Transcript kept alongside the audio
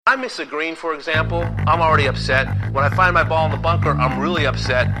I miss a green, for example, I'm already upset. When I find my ball in the bunker, I'm really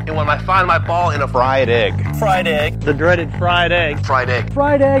upset. And when I find my ball in a fried egg. Fried egg. The dreaded fried egg. Fried egg.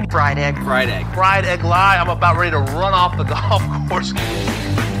 Fried egg. Fried egg. Fried egg. Fried egg lie, I'm about ready to run off the golf course.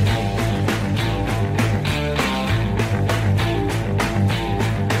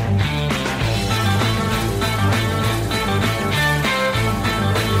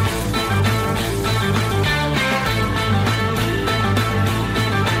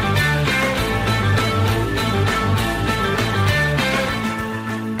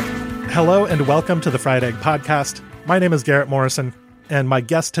 Hello and welcome to the Fried Egg Podcast. My name is Garrett Morrison, and my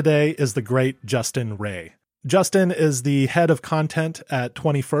guest today is the great Justin Ray. Justin is the head of content at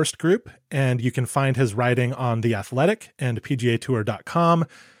 21st Group, and you can find his writing on The Athletic and PGAtour.com.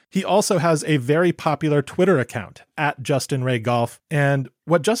 He also has a very popular Twitter account at Justin Ray Golf, and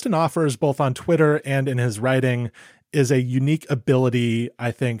what Justin offers both on Twitter and in his writing is a unique ability,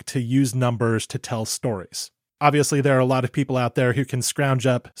 I think, to use numbers to tell stories. Obviously, there are a lot of people out there who can scrounge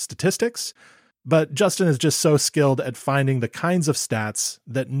up statistics, but Justin is just so skilled at finding the kinds of stats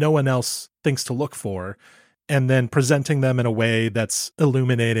that no one else thinks to look for, and then presenting them in a way that's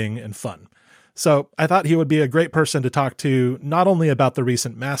illuminating and fun. So I thought he would be a great person to talk to, not only about the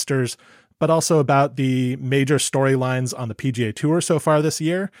recent Masters, but also about the major storylines on the PGA Tour so far this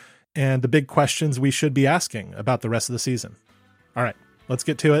year, and the big questions we should be asking about the rest of the season. All right, let's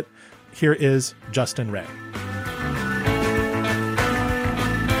get to it. Here is Justin Ray.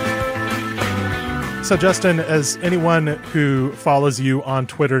 So Justin, as anyone who follows you on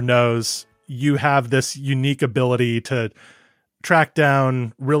Twitter knows, you have this unique ability to track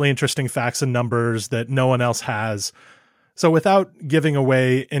down really interesting facts and numbers that no one else has. So without giving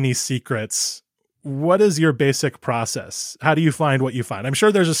away any secrets, what is your basic process? How do you find what you find? I'm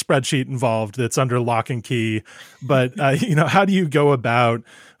sure there's a spreadsheet involved that's under lock and key, but how do you go about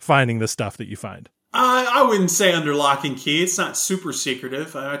finding the stuff that you find? I wouldn't say under lock and key. It's not super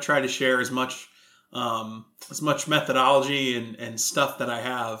secretive. I try to share as much methodology and stuff that I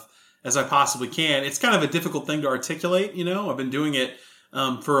have as I possibly can. It's kind of a difficult thing to articulate. I've been doing it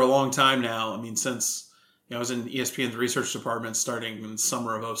for a long time now. I mean, since I was in ESPN's research department starting in the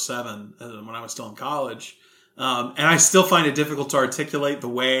summer of 2007 when I was still in college. And I still find it difficult to articulate the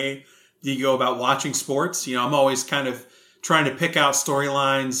way you go about watching sports. I'm always kind of trying to pick out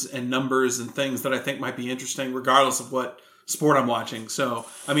storylines and numbers and things that I think might be interesting, regardless of what sport I'm watching. So,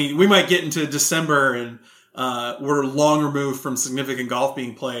 I mean, we might get into December and we're long removed from significant golf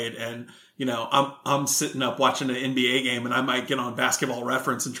being played, and I'm sitting up watching an NBA game, and I might get on Basketball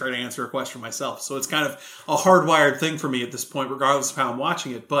Reference and try to answer a question myself. So it's kind of a hardwired thing for me at this point, regardless of how I'm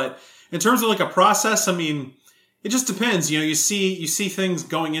watching it. But in terms of like a process, I mean, it just depends. You see things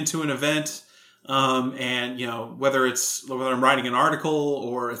going into an event. And whether I'm writing an article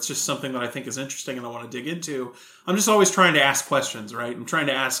or it's just something that I think is interesting and I want to dig into, I'm just always trying to ask questions, right? I'm trying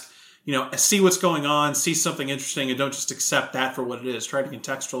to ask, see what's going on, see something interesting, and don't just accept that for what it is. Try to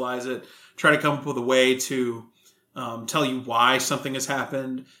contextualize it, try to come up with a way to tell you why something has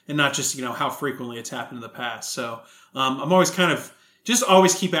happened and not just, how frequently it's happened in the past. So I'm always kind of just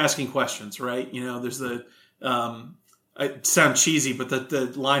always keep asking questions, right? There's the it sounds cheesy, but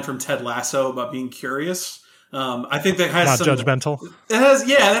the line from Ted Lasso about being curious, I think that has not judgmental.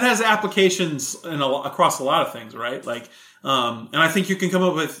 That has applications across a lot of things, right? Like, and I think you can come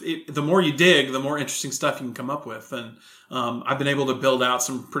up with the more you dig, the more interesting stuff you can come up with. And I've been able to build out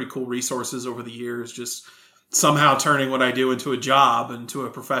some pretty cool resources over the years, just somehow turning what I do into a job, into a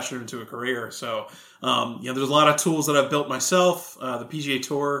profession, into a career. So, there's a lot of tools that I've built myself. The PGA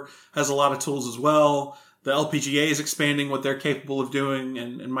Tour has a lot of tools as well. The LPGA is expanding what they're capable of doing,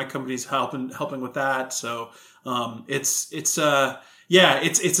 and my company's helping with that. So it's a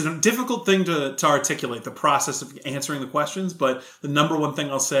difficult thing to articulate, the process of answering the questions. But the number one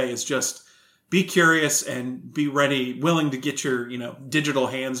thing I'll say is just be curious and be willing to get your digital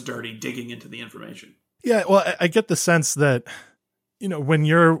hands dirty digging into the information. Yeah, well, I get the sense that when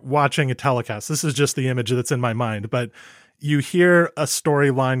you're watching a telecast, this is just the image that's in my mind, but you hear a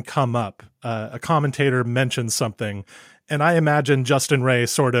storyline come up, a commentator mentions something, and I imagine Justin Ray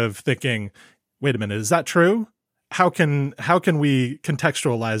sort of thinking, wait a minute, is that true? How can we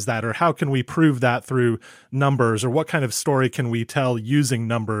contextualize that, or how can we prove that through numbers, or what kind of story can we tell using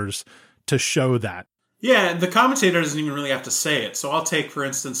numbers to show that? Yeah, the commentator doesn't even really have to say it. So I'll take, for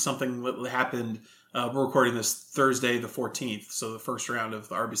instance, something that happened, we're recording this Thursday the 14th, so the first round of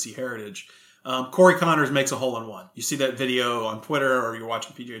the RBC Heritage. Corey Connors makes a hole-in-one. You see that video on Twitter or you're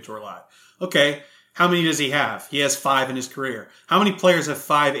watching PGA Tour Live. Okay, how many does he have? He has 5 in his career. How many players have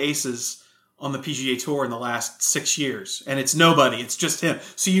 5 aces on the PGA Tour in the last 6 years, and it's nobody. It's just him.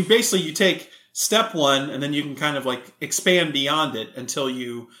 So you take step one, and then you can kind of like expand beyond it until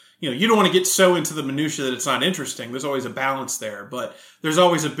you don't want to get so into the minutia that it's not interesting. There's always a balance there, but there's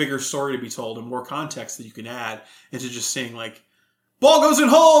always a bigger story to be told and more context that you can add into just saying like, ball goes in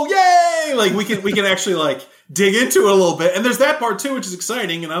hole, yay! Like we can actually like dig into it a little bit. And there's that part too, which is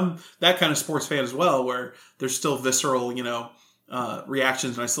exciting. And I'm that kind of sports fan as well, where there's still visceral,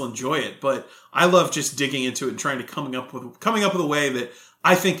 reactions, and I still enjoy it. But I love just digging into it and trying to coming up with a way that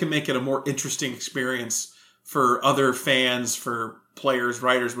I think can make it a more interesting experience for other fans, for players,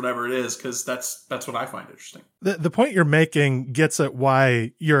 writers, whatever it is, because that's what I find interesting. The point you're making gets at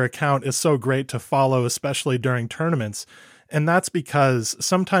why your account is so great to follow, especially during tournaments. And that's because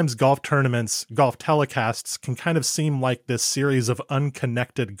sometimes golf tournaments, golf telecasts can kind of seem like this series of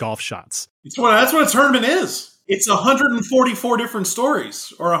unconnected golf shots. That's what a tournament is. It's 144 different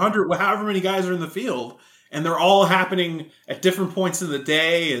stories, or 100, however many guys are in the field, and they're all happening at different points in the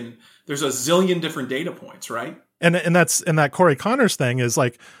day, and there's a zillion different data points, right? And that Corey Connors thing is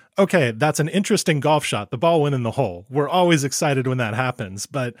like, okay, that's an interesting golf shot. The ball went in the hole. We're always excited when that happens.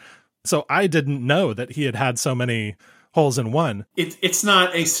 But so I didn't know that he had so many holes in one. It's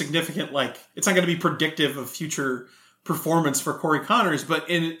not a significant, it's not going to be predictive of future performance for Corey Connors, but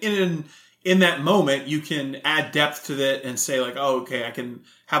in that moment, you can add depth to that and say like, oh, okay, I can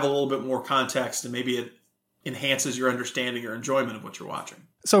have a little bit more context, and maybe it enhances your understanding or enjoyment of what you're watching.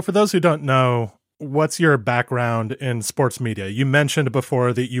 So for those who don't know, what's your background in sports media? You mentioned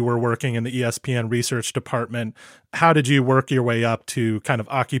before that you were working in the ESPN research department. How did you work your way up to kind of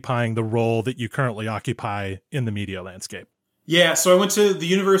occupying the role that you currently occupy in the media landscape? Yeah, so I went to the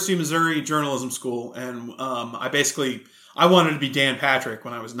University of Missouri Journalism School, and I wanted to be Dan Patrick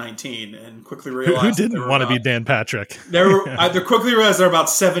when I was 19, and quickly realized who didn't want to be Dan Patrick. I quickly realized there were about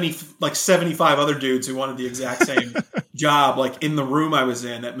 75 other dudes who wanted the exact same job, like in the room I was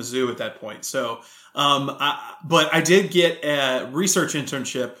in at Mizzou at that point. So, but I did get a research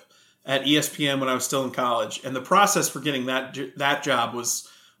internship at ESPN when I was still in college, and the process for getting that job was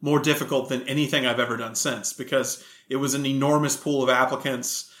more difficult than anything I've ever done since, because it was an enormous pool of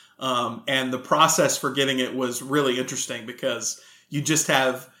applicants. And the process for getting it was really interesting, because you just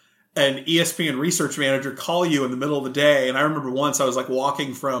have an ESPN research manager call you in the middle of the day. And I remember once I was like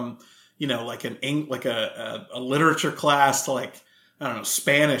walking from, a literature class to I don't know,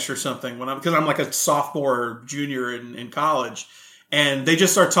 Spanish or something, because I'm like a sophomore or junior in college, and they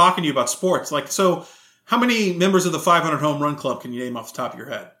just start talking to you about sports. Like, so how many members of the 500 home run club can you name off the top of your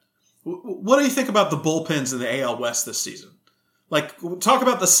head? What do you think about the bullpens in the AL West this season? Like, talk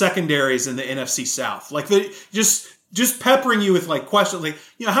about the secondaries in the NFC South. Like, just peppering you with questions like,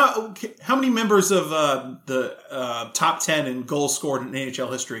 how many members of the top 10 in goals scored in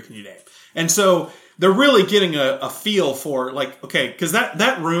NHL history can you name? And so they're really getting a feel for okay, because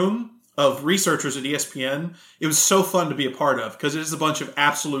that room of researchers at ESPN, it was so fun to be a part of, because it is a bunch of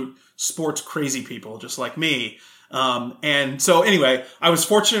absolute sports crazy people just like me. And so anyway, I was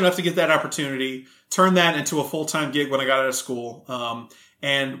fortunate enough to get that opportunity, turn that into a full-time gig when I got out of school.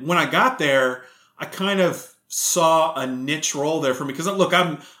 And when I got there, I kind of saw a niche role there for me. Because look,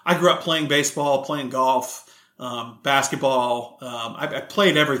 I grew up playing baseball, playing golf, basketball. I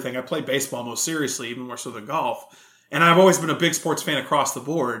played everything. I played baseball most seriously, even more so than golf. And I've always been a big sports fan across the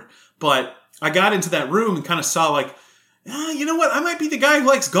board. But I got into that room and kind of saw you know what? I might be the guy who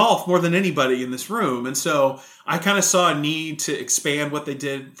likes golf more than anybody in this room. And so I kind of saw a need to expand what they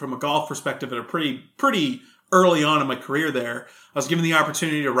did from a golf perspective at a pretty early on in my career there. I was given the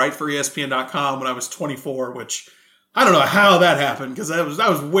opportunity to write for ESPN.com when I was 24, which I don't know how that happened, because I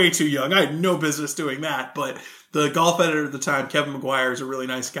was way too young. I had no business doing that. But the golf editor at the time, Kevin McGuire, is a really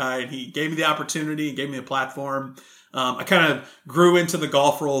nice guy, and he gave me the opportunity, and gave me a platform. I kind of grew into the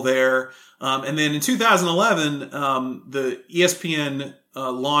golf role there. And then in 2011, the ESPN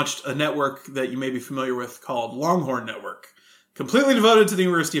launched a network that you may be familiar with called Longhorn Network, completely devoted to the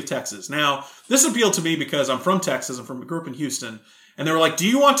University of Texas. Now, this appealed to me because I'm from Texas. I grew up in Houston. And they were like, do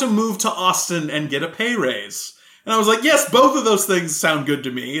you want to move to Austin and get a pay raise? And I was like, yes, both of those things sound good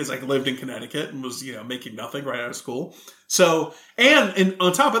to me, as I lived in Connecticut and was, making nothing right out of school. So, and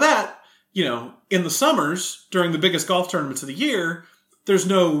on top of that, in the summers during the biggest golf tournaments of the year, there's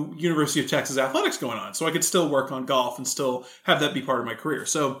no University of Texas athletics going on. So I could still work on golf and still have that be part of my career.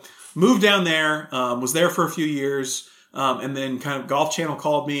 So moved down there, was there for a few years. And then kind of Golf Channel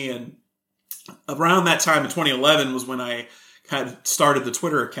called me. And around that time in 2011 was when I had started the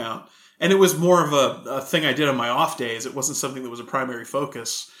Twitter account. And it was more of a thing I did on my off days. It wasn't something that was a primary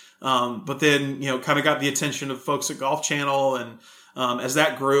focus. But then, kind of got the attention of folks at Golf Channel, and As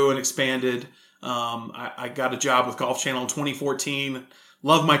that grew and expanded, I got a job with Golf Channel in 2014.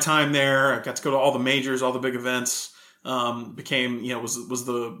 Loved my time there. I got to go to all the majors, all the big events. Became, was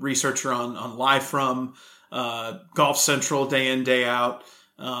the researcher on Live From, Golf Central, day in, day out.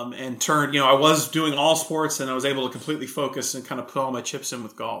 And turned, I was doing all sports, and I was able to completely focus and kind of put all my chips in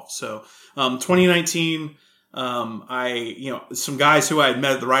with golf. So, 2019, some guys who I had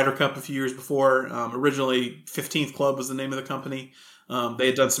met at the Ryder Cup a few years before, originally 15th Club was the name of the company. They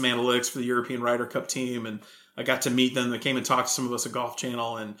had done some analytics for the European Ryder Cup team, and I got to meet them. They came and talked to some of us at Golf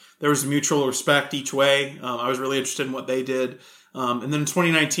Channel, and there was mutual respect each way. I was really interested in what they did. And then in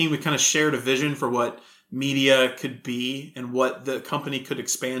 2019, we kind of shared a vision for what media could be and what the company could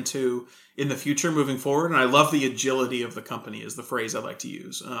expand to in the future moving forward. And I love the agility of the company is the phrase I like to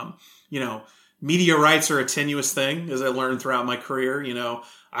use. Media rights are a tenuous thing, as I learned throughout my career.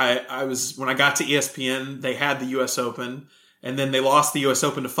 I was, when I got to ESPN, they had the US Open, and then they lost the US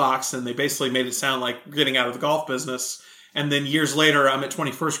Open to Fox, and they basically made it sound like getting out of the golf business. And then years later, I'm at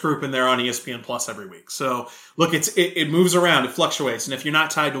 21st Group, and they're on ESPN Plus every week. So look, it moves around, it fluctuates. And if you're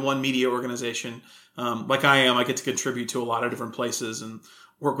not tied to one media organization, like I am, I get to contribute to a lot of different places and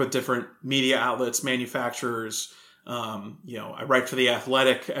work with different media outlets, manufacturers. I write for The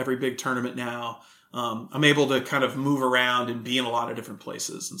Athletic every big tournament now. I'm able to kind of move around and be in a lot of different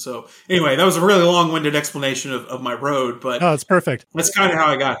places. And so anyway, that was a really long-winded explanation of my road, but no, it's perfect. That's kind of how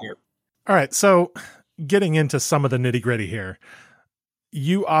I got here. All right. So getting into some of the nitty-gritty here,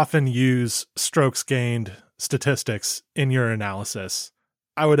 you often use strokes gained statistics in your analysis.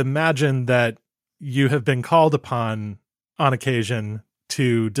 I would imagine that you have been called upon on occasion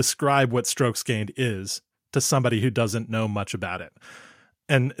to describe what strokes gained is to somebody who doesn't know much about it.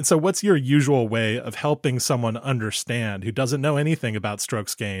 And so what's your usual way of helping someone understand who doesn't know anything about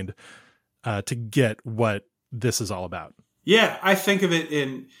strokes gained to get what this is all about? Yeah, I think of it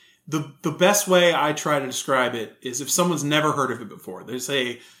in the best way I try to describe it is if someone's never heard of it before. They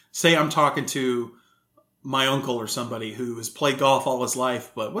say I'm talking to my uncle or somebody who has played golf all his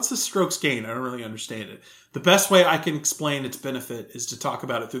life, but what's the strokes gained? I don't really understand it. The best way I can explain its benefit is to talk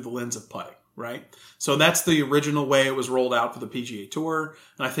about it through the lens of putting, right? So that's the original way it was rolled out for the PGA Tour.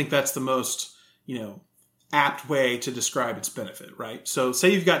 And I think that's the most, apt way to describe its benefit, right? So say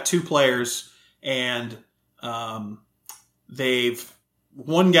you've got two players and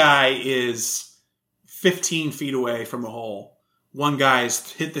one guy is 15 feet away from the hole. One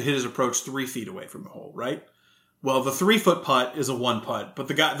guy's hit his approach 3 feet away from the hole, right? Well, the 3-foot putt is a one putt, but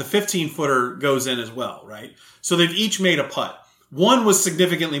the 15-footer goes in as well, right? So they've each made a putt. One was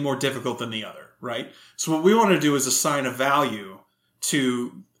significantly more difficult than the other, right? So what we want to do is assign a value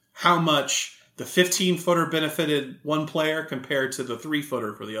to how much the 15-footer benefited one player compared to the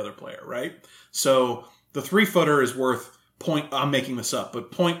 3-footer for the other player, right? So the 3-footer is worth I'm making this up,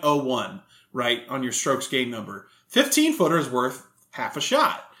 but 0.01, right, on your strokes gain number. 15-footer is worth half a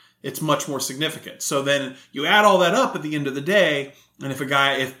shot. It's much more significant. So then you add all that up at the end of the day, and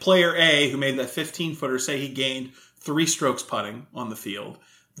if player A, who made that 15-footer, say he gained 3 strokes putting on the field,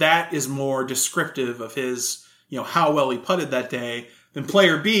 that is more descriptive of his, how well he putted that day than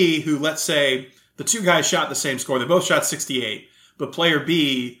player B, who, let's say, the two guys shot the same score. They both shot 68, but player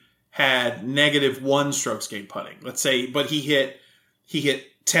B had -1 strokes gained putting. Let's say, but he hit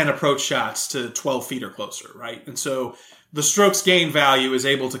 10 approach shots to 12 feet or closer, right? And so the strokes gain value is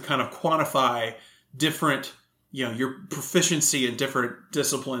able to kind of quantify different, your proficiency in different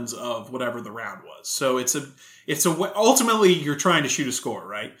disciplines of whatever the round was. So ultimately you're trying to shoot a score,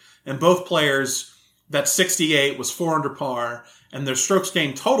 right? And both players, that 68 was 4 under par, and their strokes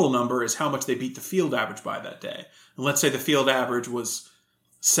gain total number is how much they beat the field average by that day. And let's say the field average was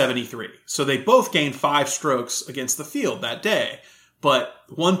 73. So they both gained 5 strokes against the field that day. But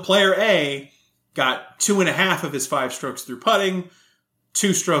one player A got 2.5 of his 5 strokes through putting,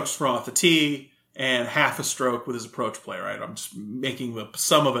 2 strokes from off the tee, and half a stroke with his approach play, right? I'm just making the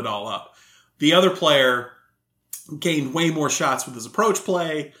sum of it all up. The other player gained way more shots with his approach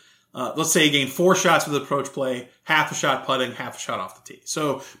play. Let's say he gained 4 shots with approach play, half a shot putting, half a shot off the tee.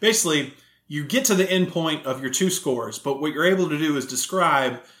 So basically, you get to the end point of your 2 scores, but what you're able to do is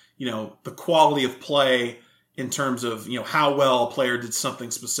describe, the quality of play in terms of, how well a player did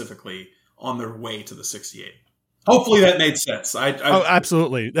something specifically on their way to the 68. Hopefully that made sense. Oh,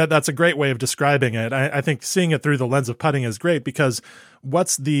 absolutely. That's a great way of describing it. I think seeing it through the lens of putting is great because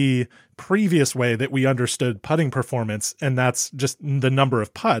what's the previous way that we understood putting performance? And that's just the number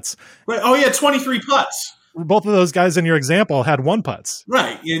of putts. Right. Oh yeah, 23 putts. Both of those guys in your example had 1 putts.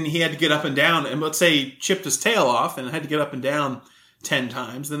 Right. And he had to get up and down. And let's say he chipped his tail off and had to get up and down 10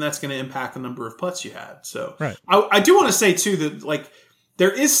 times, then that's going to impact the number of putts you had. So right. I do want to say too that like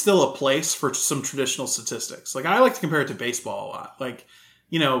there is still a place for some traditional statistics. Like I like to compare it to baseball a lot. Like,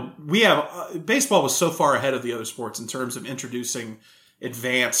 you know, we have baseball was so far ahead of the other sports in terms of introducing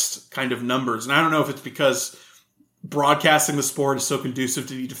advanced kind of numbers. And I don't know if it's because broadcasting the sport is so conducive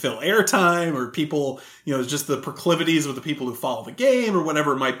to fill airtime, or people, you know, just the proclivities of the people who follow the game, or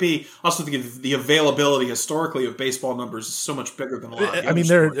whatever it might be. Also, the availability historically of baseball numbers is so much bigger than a lot of the other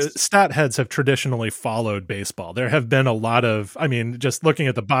sports. Stat heads have traditionally followed baseball. There have been a lot of, just looking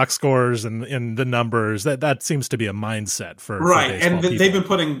at the box scores and the numbers, that seems to be a mindset for right. For and they've been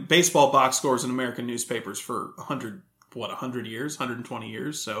putting baseball box scores in American newspapers for 100 years, 120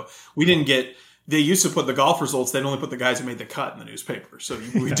 years. So we didn't get. They used to put the golf results. They'd only put the guys who made the cut in the newspaper. So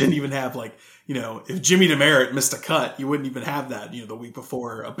we didn't even have like, you know, if Jimmy DeMeritt missed a cut, you wouldn't even have that, you know, the week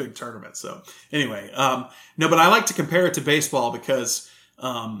before a big tournament. So anyway, no, but I like to compare it to baseball because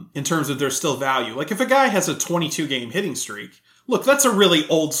in terms of there's still value. Like if a guy has a 22 game hitting streak, look, that's a really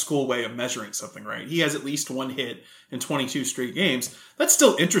old school way of measuring something, right? He has at least one hit in 22 straight games. That's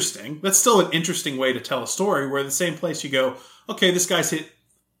still interesting. That's still an interesting way to tell a story where the same place you go, okay, this guy's hit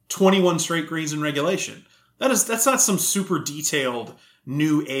 21 straight greens in regulation. That's not some super detailed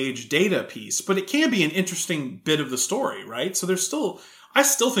new age data piece, but it can be an interesting bit of the story, right? So I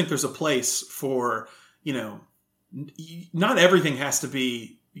still think there's a place for, you know, not everything has to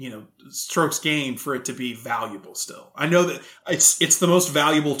be, you know, strokes gained for it to be valuable still. I know that it's the most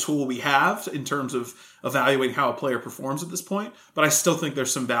valuable tool we have in terms of evaluating how a player performs at this point, but I still think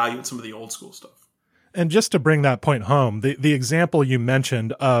there's some value in some of the old school stuff. And just to bring that point home, the example you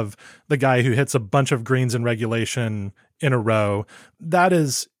mentioned of the guy who hits a bunch of greens in regulation in a row, that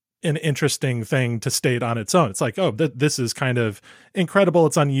is an interesting thing to state on its own. It's like, oh, this is kind of incredible.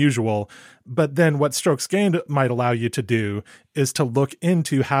 It's unusual. But then what strokes gained might allow you to do is to look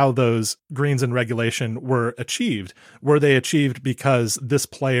into how those greens in regulation were achieved. Were they achieved because this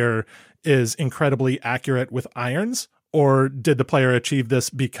player is incredibly accurate with irons? Or did the player achieve this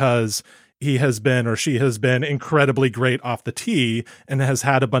because he has been or she has been incredibly great off the tee and has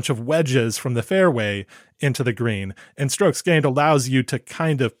had a bunch of wedges from the fairway into the green? And strokes gained allows you to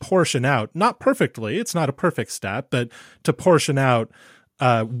kind of portion out, not perfectly, it's not a perfect stat, but to portion out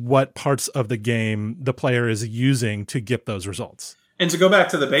what parts of the game the player is using to get those results. And to go back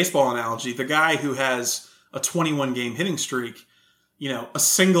to the baseball analogy, the guy who has a 21 game hitting streak, you know, a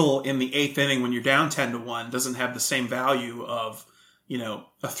single in the 8th inning when you're down 10-1 doesn't have the same value of, you know,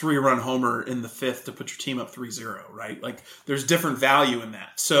 a 3-run homer in the 5th to put your team up 3-0, right? Like there's different value in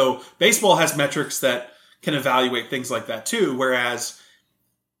that. So baseball has metrics that can evaluate things like that too. Whereas,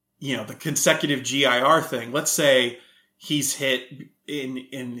 you know, the consecutive GIR thing, let's say he's hit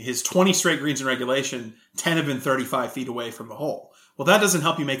in his 20 straight greens in regulation, 10 have been 35 feet away from the hole. Well, that doesn't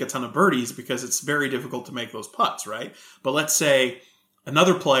help you make a ton of birdies because it's very difficult to make those putts, right? But let's say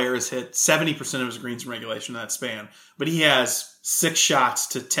another player has hit 70% of his greens in regulation in that span, but he has 6 shots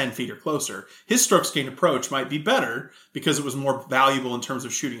to 10 feet or closer. His strokes gained approach might be better because it was more valuable in terms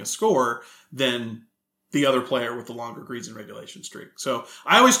of shooting a score than the other player with the longer greens in regulation streak. So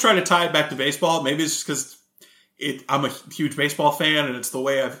I always try to tie it back to baseball. Maybe it's just because I'm a huge baseball fan and it's the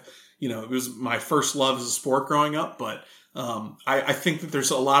way it was my first love as a sport growing up, but I think that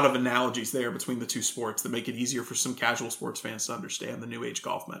there's a lot of analogies there between the two sports that make it easier for some casual sports fans to understand the new age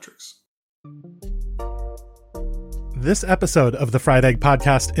golf metrics. This episode of the Fried Egg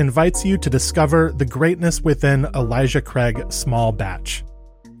Podcast invites you to discover the greatness within Elijah Craig Small Batch.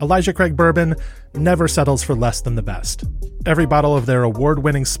 Elijah Craig Bourbon never settles for less than the best. Every bottle of their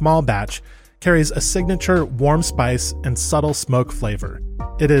award-winning Small Batch carries a signature warm spice and subtle smoke flavor.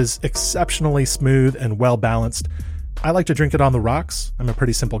 It is exceptionally smooth and well-balanced. I like to drink it on the rocks. I'm a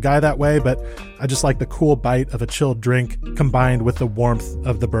pretty simple guy that way, but I just like the cool bite of a chilled drink combined with the warmth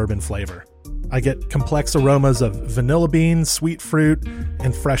of the bourbon flavor. I get complex aromas of vanilla bean, sweet fruit,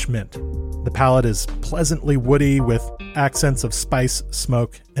 and fresh mint. The palate is pleasantly woody with accents of spice,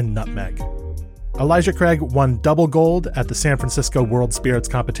 smoke, and nutmeg. Elijah Craig won double gold at the San Francisco World Spirits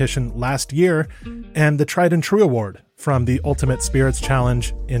Competition last year and the Tried and True Award from the Ultimate Spirits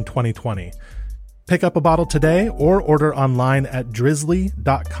Challenge in 2020. Pick up a bottle today or order online at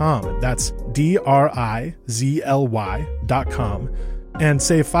drizzly.com. That's DRIZLY.com. And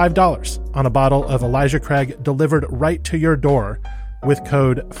save $5 on a bottle of Elijah Craig delivered right to your door with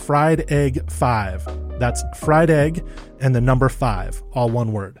code FRIEDEGG5. That's fried egg and the number 5, all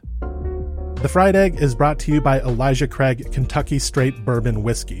one word. The Fried Egg is brought to you by Elijah Craig Kentucky Straight Bourbon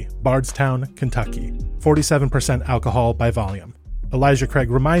Whiskey, Bardstown, Kentucky. 47% alcohol by volume. Elijah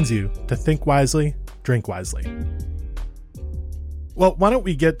Craig reminds you to think wisely, drink wisely. Well, why don't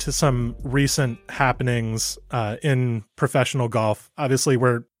we get to some recent happenings in professional golf? Obviously,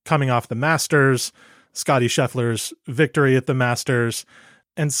 we're coming off the Masters, Scottie Scheffler's victory at the Masters.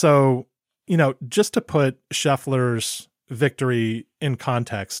 And so, just to put Scheffler's victory in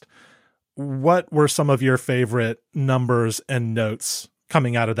context, what were some of your favorite numbers and notes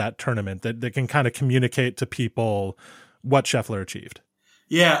coming out of that tournament that can kind of communicate to people what Scheffler achieved?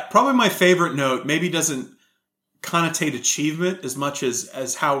 Yeah, probably my favorite note maybe doesn't connotate achievement as much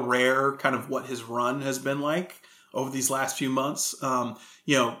as how rare kind of what his run has been like over these last few months.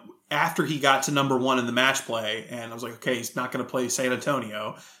 After he got to number one in the match play, and I was like, okay, he's not going to play San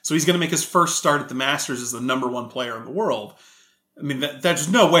Antonio, so he's going to make his first start at the Masters as the number one player in the world. I mean,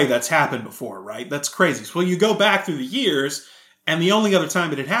 there's no way that's happened before, right? That's crazy. So you go back through the years, and the only other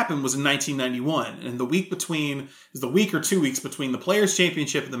time it had happened was in 1991. And the week or 2 weeks between the Players'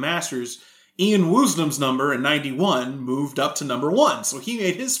 Championship and the Masters, Ian Woosnam's number in 91 moved up to number one. So he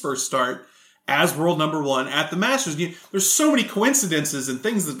made his first start as world number one at the Masters. There's so many coincidences and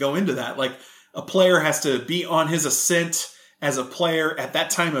things that go into that. Like a player has to be on his ascent as a player at that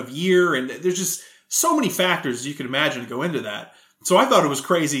time of year. And there's just so many factors you can imagine go into that. So I thought it was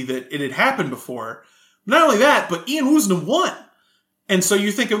crazy that it had happened before. Not only that, but Ian Woosnam won. And so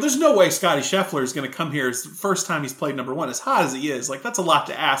you think, there's no way Scottie Scheffler is going to come here. It's the first time he's played number one, as hot as he is. Like, that's a lot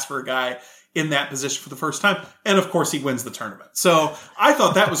to ask for a guy in that position for the first time. And of course, he wins the tournament. So I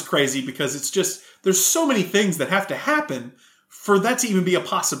thought that was crazy because it's just, there's so many things that have to happen for that to even be a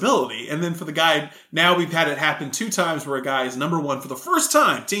possibility. And then for the guy, now we've had it happen 2 times where a guy is number one for the first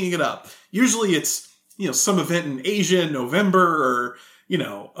time, teeing it up. Usually it's, some event in Asia in November or,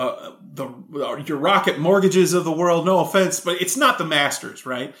 your Rocket Mortgages of the world, no offense, but it's not the Masters,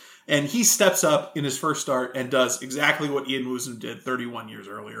 right? And he steps up in his first start and does exactly what Ian Woosnam did 31 years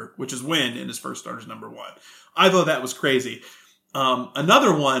earlier, which is win in his first start as number one. I thought that was crazy.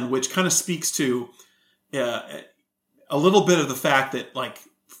 Another one, which kind of speaks to a little bit of the fact that, like,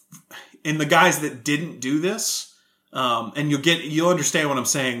 in the guys that didn't do this, and you'll understand what I'm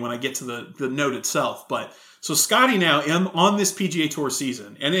saying when I get to the note itself. But so Scottie now on this PGA Tour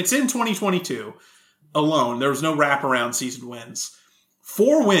season, and it's in 2022 alone. There was no wraparound season wins.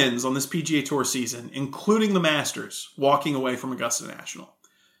 4 wins on this PGA Tour season, including the Masters, walking away from Augusta National.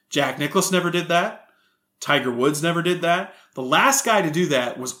 Jack Nicklaus never did that. Tiger Woods never did that. The last guy to do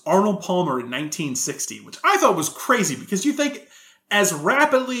that was Arnold Palmer in 1960, which I thought was crazy because you think as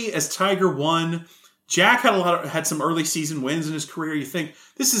rapidly as Tiger won, Jack had some early season wins in his career. You think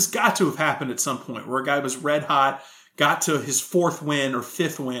this has got to have happened at some point where a guy was red hot, got to his 4th win or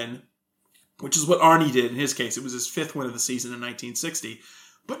 5th win, which is what Arnie did in his case. It was his 5th win of the season in 1960.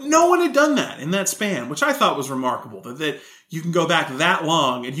 But no one had done that in that span, which I thought was remarkable, that you can go back that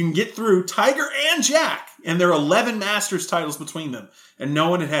long and you can get through Tiger and Jack, and there are 11 Masters titles between them, and no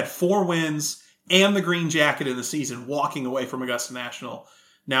one had 4 wins and the green jacket in the season walking away from Augusta National.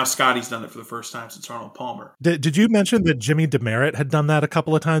 Now Scottie's done it for the first time since Arnold Palmer. Did you mention that Jimmy Demerit had done that a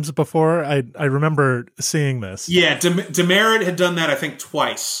couple of times before? I remember seeing this. Yeah, Demerit had done that, I think,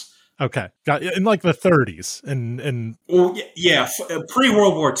 twice. Okay, got in like the 30s and well, yeah,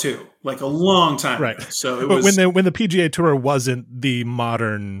 pre-World War II, like a long time right. ago. So it but was when the PGA Tour wasn't the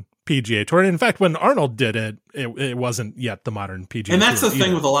modern PGA Tour. In fact, when Arnold did it, it wasn't yet the modern PGA Tour. And that's the either.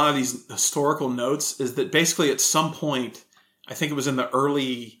 thing with a lot of these historical notes is that basically at some point, I think it was in the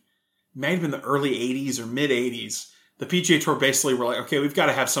early 80s or mid 80s, the PGA Tour basically were like, okay, we've got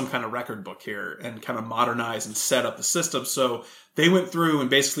to have some kind of record book here and kind of modernize and set up the system. So they went through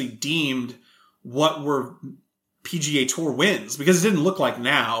and basically deemed what were PGA Tour wins, because it didn't look like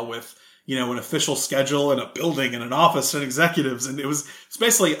now with, an official schedule and a building and an office and executives. And it's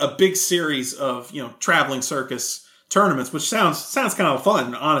basically a big series of, traveling circus tournaments, which sounds kind of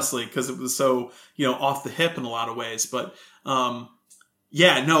fun, honestly, because it was so, off the hip in a lot of ways. But,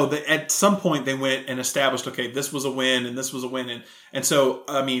 at some point they went and established, okay, this was a win and this was a win. And so,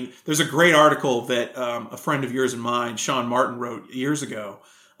 I mean, there's a great article that a friend of yours and mine, Sean Martin, wrote years ago,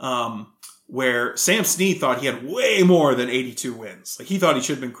 where Sam Snead thought he had way more than 82 wins. Like, he thought he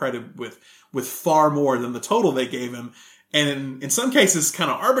should have been credited with far more than the total they gave him. And in some cases, kind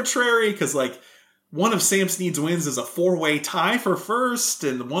of arbitrary, because, like, one of Sam Snead's wins is a 4-way tie for first,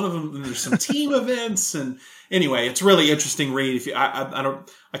 and one of them, there's some team events. And anyway, it's really interesting read. If you, I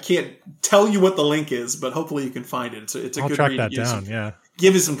can't tell you what the link is, but hopefully you can find it. It's a I'll good track read. that down. Yeah,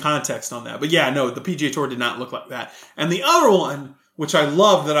 give you some context on that. But yeah, no, the PGA Tour did not look like that. And the other one, which I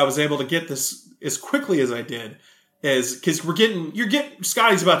love that I was able to get this as quickly as I did, is because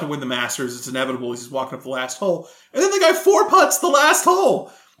Scottie's about to win the Masters. It's inevitable. He's walking up the last hole, and then the guy 4-putts the last hole.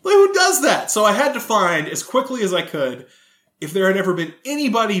 Like, who does that? So I had to find, as quickly as I could, if there had ever been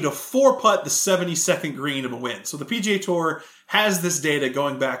anybody to four-putt the 72nd green of a win. So the PGA Tour has this data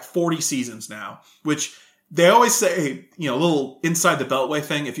going back 40 seasons now, which they always say, a little inside the beltway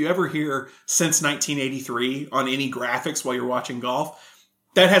thing. If you ever hear since 1983 on any graphics while you're watching golf,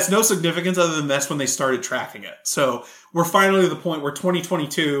 that has no significance other than that's when they started tracking it. So we're finally at the point where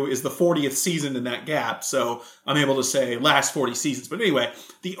 2022 is the 40th season in that gap. So I'm able to say last 40 seasons. But anyway,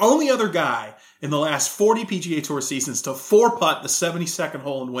 the only other guy in the last 40 PGA Tour seasons to four-putt the 72nd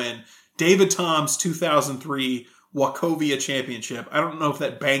hole and win, David Tom's 2003 Wachovia Championship. I don't know if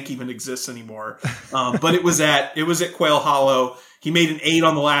that bank even exists anymore, but it was at Quail Hollow. He made an 8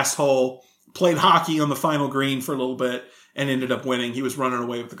 on the last hole, played hockey on the final green for a little bit, and ended up winning. He was running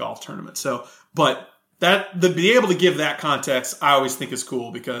away with the golf tournament. So, but be able to give that context, I always think is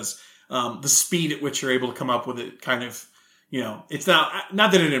cool because the speed at which you're able to come up with it kind of, it's not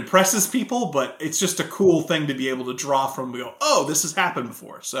that it impresses people, but it's just a cool thing to be able to draw from and go, oh, this has happened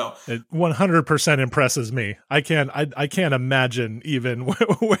before. So it 100% impresses me. I can't imagine even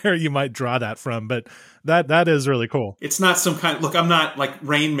where you might draw that from, but that is really cool. It's not some kind of, look, I'm not like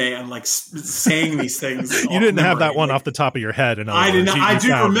Rain Man, like saying these things. You didn't have that one off the top of your head. I did not. I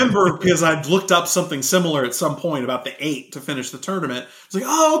do remember because I'd looked up something similar at some point about the 8 to finish the tournament. It's like,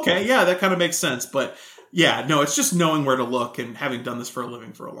 oh, okay. Yeah, that kind of makes sense. But yeah, no, it's just knowing where to look and having done this for a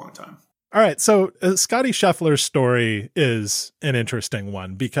living for a long time. All right. So Scottie Scheffler's story is an interesting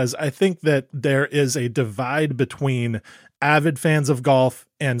one because I think that there is a divide between avid fans of golf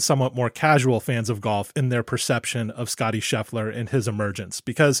and somewhat more casual fans of golf in their perception of Scottie Scheffler and his emergence.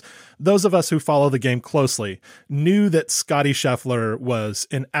 Because those of us who follow the game closely knew that Scottie Scheffler was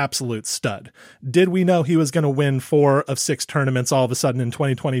an absolute stud. Did we know he was going to win 4 of 6 tournaments all of a sudden in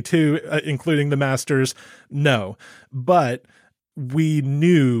 2022, including the Masters? No. But we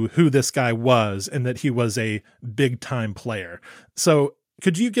knew who this guy was and that he was a big time player. So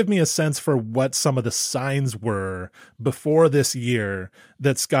could you give me a sense for what some of the signs were before this year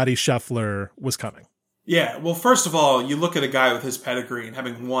that Scottie Scheffler was coming? Yeah, well, first of all, you look at a guy with his pedigree and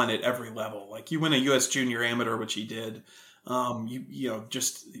having won at every level. Like you win a U.S. Junior Amateur, which he did.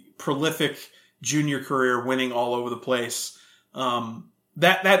 Just prolific junior career, winning all over the place.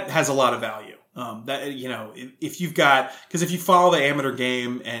 That has a lot of value. If you've got, because if you follow the amateur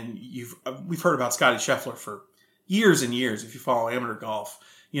game and we've heard about Scottie Scheffler for years and years. If you follow amateur golf,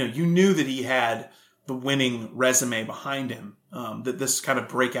 you knew that he had the winning resume behind him, that this kind of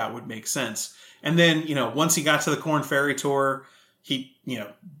breakout would make sense. And then, once he got to the Korn Ferry Tour, it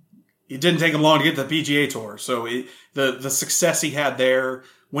didn't take him long to get to the PGA Tour. So the success he had there,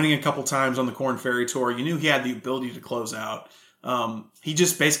 winning a couple times on the Korn Ferry Tour, you knew he had the ability to close out. He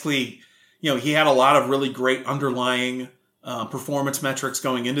just basically, he had a lot of really great underlying performance metrics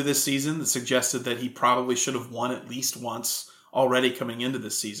going into this season that suggested that he probably should have won at least once already coming into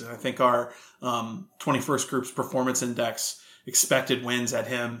this season. I think our 21st Group's Performance Index expected wins at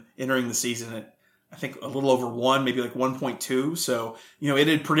him entering the season at, I think, a little over 1, maybe like 1.2. So, it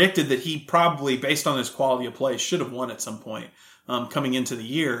had predicted that he probably, based on his quality of play, should have won at some point coming into the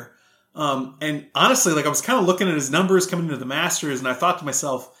year. And honestly, I was kind of looking at his numbers coming into the Masters, and I thought to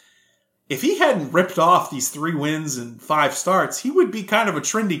myself, if he hadn't ripped off these 3 wins and 5 starts, he would be kind of a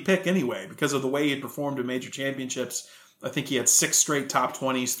trendy pick anyway because of the way he had performed in major championships. I think he had 6 straight top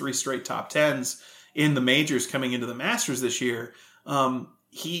 20s, 3 straight top 10s in the majors coming into the Masters this year.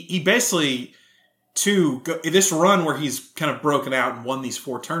 He basically, this run where he's kind of broken out and won these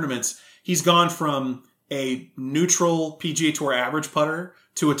 4 tournaments, he's gone from a neutral PGA Tour average putter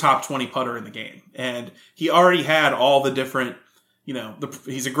to a top 20 putter in the game. And he already had all the different,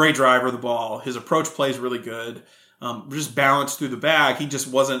 he's a great driver of the ball. His approach play is really good. Just balanced through the bag. He just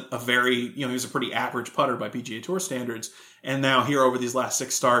wasn't a very, he was a pretty average putter by PGA Tour standards. And now here over these last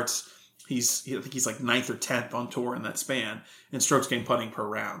 6 starts, I think he's like 9th or 10th on tour in that span in strokes gained putting per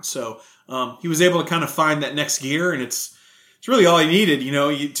round. So he was able to kind of find that next gear, and it's really all he needed.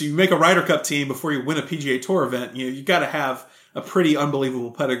 To make a Ryder Cup team before you win a PGA Tour event, you got to have a pretty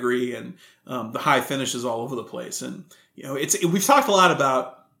unbelievable pedigree and the high finishes all over the place. And we've talked a lot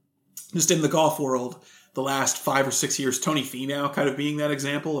about, just in the golf world, the last 5 or 6 years, Tony Finau kind of being that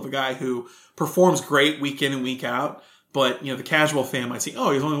example of a guy who performs great week in and week out, but the casual fan might say,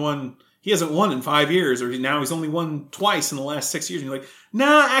 oh, he hasn't won in 5 years, or now he's only won twice in the last 6 years. And you're like,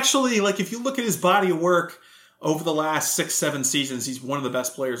 nah, actually, if you look at his body of work over the last 6-7 seasons, he's one of the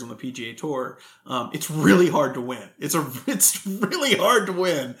best players on the PGA Tour. It's really hard to win. It's really hard to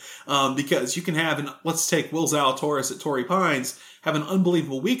win because you can have let's take Will Zalatoris at Torrey Pines, have an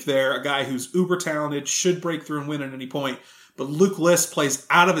unbelievable week there, a guy who's uber talented, should break through and win at any point. But Luke List plays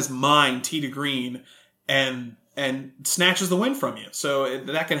out of his mind tee to green and and snatches the win from you. So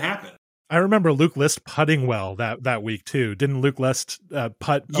that can happen. I remember Luke List putting well that week too. Didn't Luke List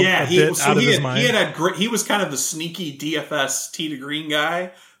putt a bit out of his mind? He was kind of the sneaky DFS tee to green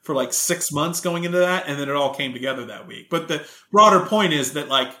guy for like 6 months going into that, and then it all came together that week. But the broader point is that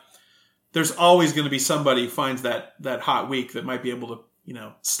like there's always going to be somebody who finds that hot week that might be able to, you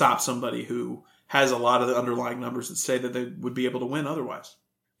know, stop somebody who has a lot of the underlying numbers that say that they would be able to win otherwise.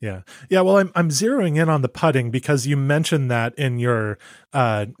 Yeah. Yeah. Well, I'm zeroing in on the putting because you mentioned that in your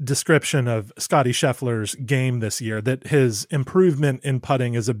description of Scottie Scheffler's game this year, that his improvement in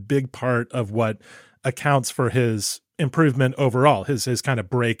putting is a big part of what accounts for his improvement overall, his kind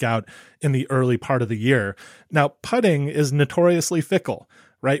of breakout in the early part of the year. Now, putting is notoriously fickle,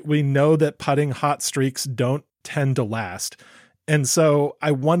 right? We know that putting hot streaks don't tend to last. And so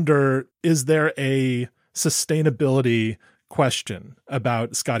I wonder, is there a sustainability question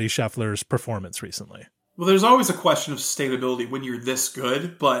about Scottie Scheffler's performance recently? Well, there's always a question of sustainability when you're this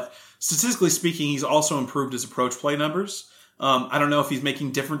good, but statistically speaking, he's also improved his approach play numbers. I don't know if he's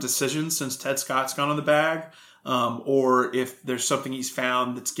making different decisions since Ted Scott's gone on the bag, or if there's something he's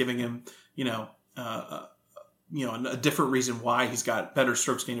found that's giving him, a different reason why he's got better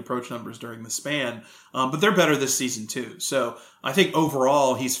strokes gained approach numbers during the span. But they're better this season too. So I think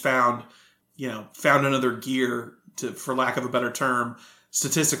overall he's found another gear to, for lack of a better term,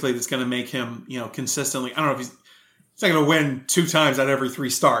 statistically that's going to make him, consistently. I don't know if he's not going to win 2 times out of every 3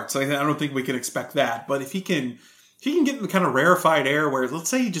 starts. I don't think we can expect that. But if he can get in the kind of rarefied air where, let's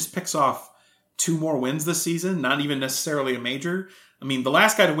say he just picks off 2 more wins this season, not even necessarily a major. I mean, the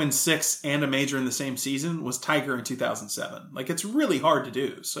last guy to win 6 and a major in the same season was Tiger in 2007. Like, it's really hard to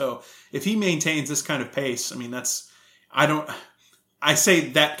do. So if he maintains this kind of pace, I mean, I say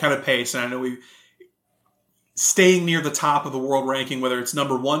that kind of pace, and I know staying near the top of the world ranking, whether it's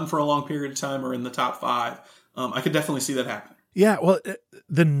number 1 for a long period of time or in the top 5, I could definitely see that happen. Yeah, well,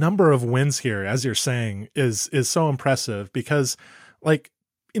 the number of wins here, as you're saying, is so impressive because,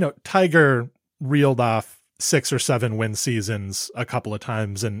 Tiger reeled off 6 or 7 win seasons a couple of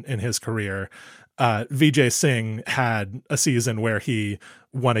times in his career. Vijay Singh had a season where he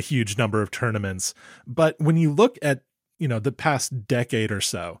won a huge number of tournaments. But when you look at, the past decade or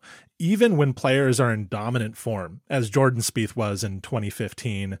so, even when players are in dominant form, as Jordan Spieth was in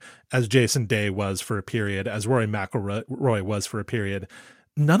 2015, as Jason Day was for a period, as Rory McIlroy was for a period,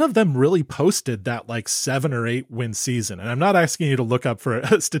 none of them really posted that 7 or 8 win season. And I'm not asking you to look up for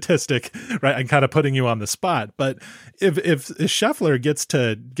a statistic, right? I'm kind of putting you on the spot. But if Scheffler gets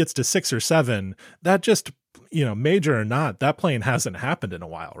to 6 or 7, that just, major or not, that playing hasn't happened in a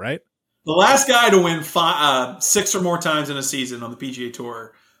while, right? The last guy to win 6 or more times in a season on the PGA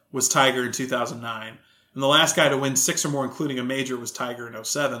Tour was Tiger in 2009. And the last guy to win 6 or more, including a major, was Tiger in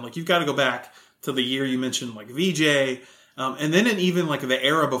 2007. You've got to go back to the year you mentioned, Vijay. And then in even the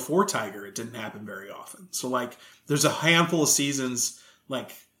era before Tiger, it didn't happen very often. So there's a handful of seasons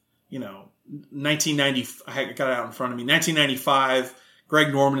 1990, I got it out in front of me. 1995,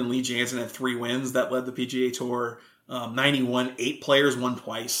 Greg Norman and Lee Janzen had 3 wins that led the PGA Tour. 91, 8 players won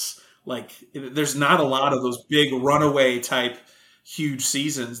twice. There's not a lot of those big runaway type huge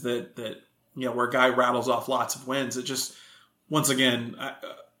seasons that where a guy rattles off lots of wins. It just, once again,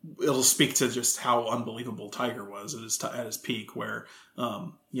 it'll speak to just how unbelievable Tiger was at his peak, where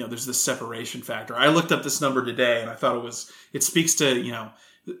there's this separation factor. I looked up this number today and I thought it speaks to,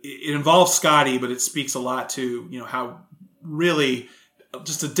 it involves Scottie, but it speaks a lot to, how really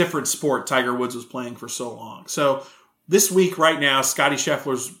just a different sport Tiger Woods was playing for so long. So this week right now, Scottie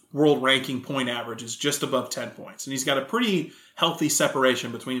Scheffler's world ranking point average is just above 10 points. And he's got a pretty healthy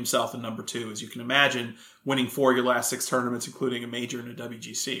separation between himself and number 2, as you can imagine, winning 4 of your last 6 tournaments, including a major and a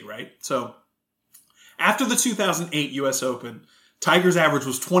WGC, right? So after the 2008 U.S. Open, Tiger's average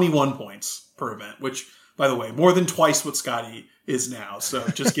was 21 points per event, which, by the way, more than twice what Scottie is now. So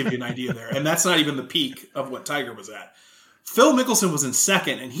just give you an idea there. And that's not even the peak of what Tiger was at. Phil Mickelson was in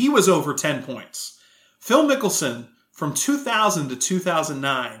second, and he was over 10 points. Phil Mickelson, from 2000 to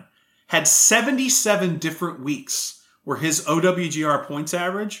 2009, had 77 different weeks where his OWGR points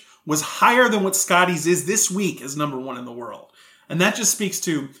average was higher than what Scottie's is this week as number 1 in the world. And that just speaks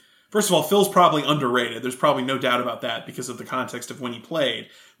to, first of all, Phil's probably underrated. There's probably no doubt about that because of the context of when he played.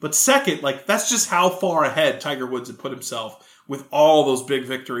 But second, that's just how far ahead Tiger Woods had put himself with all those big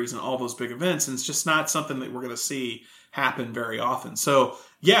victories and all those big events. And it's just not something that we're going to see happen very often. So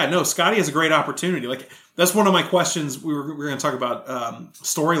yeah, no, Scottie has a great opportunity. That's one of my questions. We're going to talk about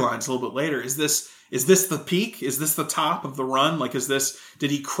storylines a little bit later. Is this the peak? Is this the top of the run?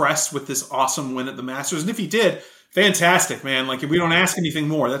 Did he crest with this awesome win at the Masters? And if he did, fantastic, man. We don't ask anything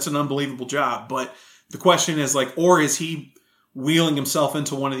more. That's an unbelievable job. But the question is like, or is he wheeling himself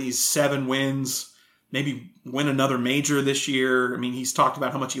into one of these 7 wins, maybe win another major this year? I mean, he's talked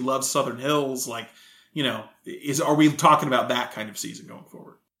about how much he loves Southern Hills. Like, are we talking about that kind of season going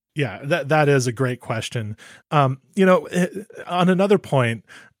forward? Yeah, that is a great question. On another point,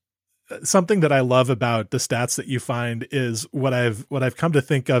 something that I love about the stats that you find is what I've come to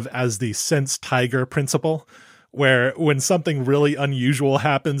think of as the since Tiger principle, where when something really unusual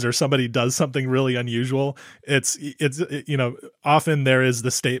happens or somebody does something really unusual, it's often there is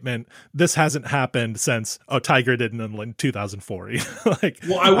the statement, this hasn't happened since, Tiger did in 2004.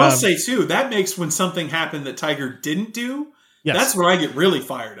 Well, I will say too, that makes when something happened that Tiger didn't do, yes, that's where I get really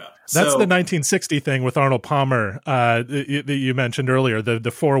fired up. That's the 1960 thing with Arnold Palmer that you mentioned earlier,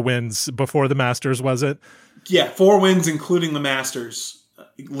 the 4 wins before the Masters, was it? Yeah, 4 wins, including the Masters,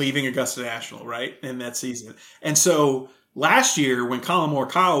 leaving Augusta National, right, in that season. And so last year when Colin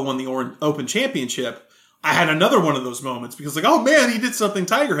Morikawa won the Open Championship, I had another one of those moments because like, oh man, he did something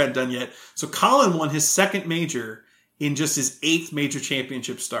Tiger hadn't done yet. So Colin won his 2nd major in just his 8th major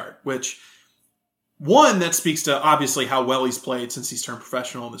championship start, which... One, that speaks to obviously how well he's played since he's turned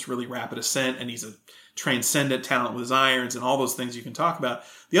professional in this really rapid ascent, and he's a transcendent talent with his irons and all those things you can talk about.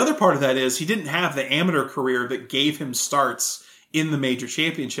 The other part of that is he didn't have the amateur career that gave him starts in the major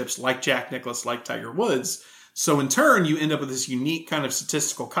championships like Jack Nicklaus, like Tiger Woods. So in turn, you end up with this unique kind of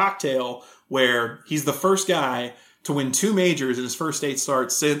statistical cocktail where he's the first guy to win 2 majors in his first 8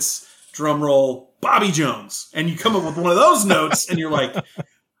 starts since, drumroll, Bobby Jones. And you come up with one of those notes and you're like...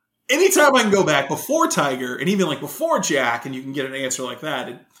 Anytime I can go back before Tiger and even like before Jack and you can get an answer like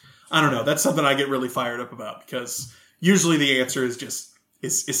that, I don't know. That's something I get really fired up about because usually the answer is just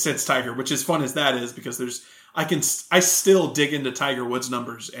is since Tiger, which as fun as that is because I still dig into Tiger Woods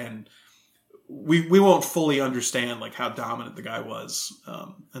numbers and we won't fully understand like how dominant the guy was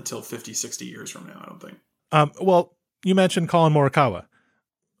until 50, 60 years from now, I don't think. Well, you mentioned Colin Morikawa.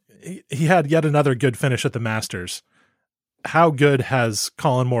 He had yet another good finish at the Masters. How good has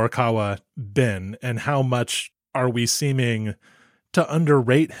Colin Morikawa been, and how much are we seeming to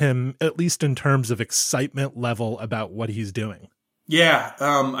underrate him, at least in terms of excitement level about what he's doing? Yeah,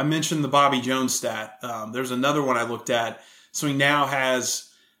 I mentioned the Bobby Jones stat. There's another one I looked at. So he now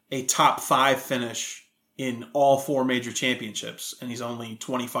has a top 5 finish in all 4 major championships, and he's only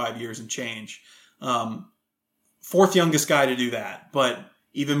 25 years and change. 4th youngest guy to do that, but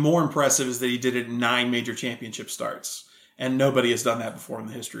even more impressive is that he did it in 9 major championship starts. And nobody has done that before in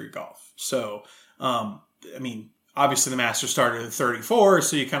the history of golf. So, I mean, obviously the Masters started at 34,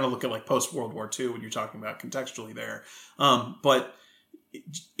 so you kind of look at like post-World War II when you're talking about contextually there. But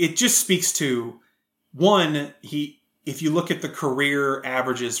it just speaks to, one, if you look at the career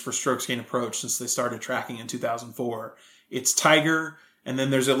averages for strokes gained approach since they started tracking in 2004, it's Tiger, and then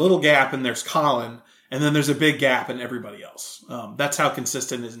there's a little gap, and there's Colin, and then there's a big gap in everybody else. That's how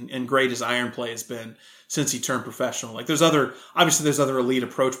consistent and great his iron play has been since he turned professional. Like there's other elite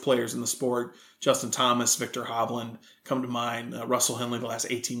approach players in the sport. Justin Thomas, Victor Hovland come to mind, Russell Henley the last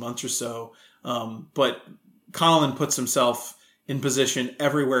 18 months or so. But Colin puts himself in position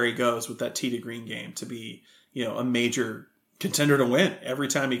everywhere he goes with that tee to green game to be, a major contender to win every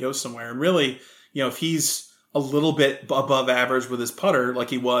time he goes somewhere. And really, if he's a little bit above average with his putter, like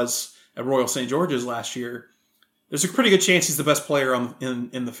he was at Royal St. George's last year, there's a pretty good chance he's the best player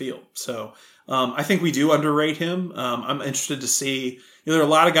in the field. So I think we do underrate him. I'm interested to see, there are a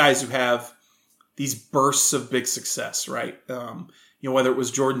lot of guys who have these bursts of big success, right? Whether it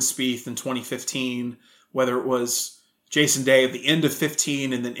was Jordan Spieth in 2015, whether it was Jason Day at the end of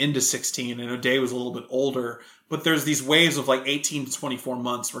 15 and then into 16. I know Day was a little bit older, but there's these waves of like 18 to 24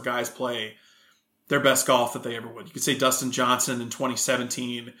 months where guys play their best golf that they ever would. You could say Dustin Johnson in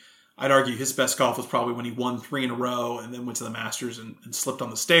 2017. I'd argue his best golf was probably when he won 3 in a row and then went to the Masters and slipped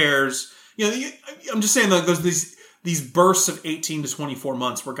on the stairs. I'm just saying like there's these bursts of 18 to 24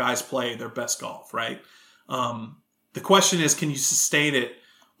 months where guys play their best golf, right? The question is, can you sustain it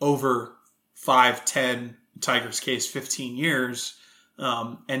over 5, 10, Tiger's case, 15 years,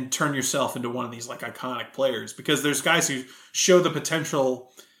 and turn yourself into one of these like iconic players? Because there's guys who show the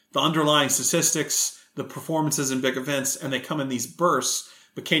potential, the underlying statistics, the performances in big events, and they come in these bursts,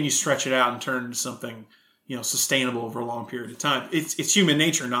 but can you stretch it out and turn it into something, sustainable over a long period of time? It's human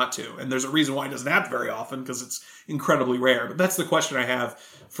nature not to, and there's a reason why it doesn't happen very often because it's incredibly rare. But that's the question I have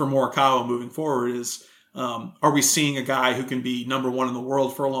for Morikawa moving forward is, are we seeing a guy who can be number 1 in the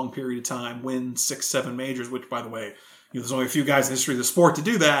world for a long period of time, win 6, 7 majors, which by the way, there's only a few guys in the history of the sport to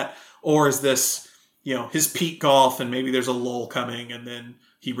do that, or is this, his peak golf and maybe there's a lull coming and then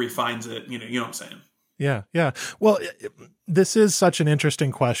he refines it, you know what I'm saying? Yeah. Yeah. Well, this is such an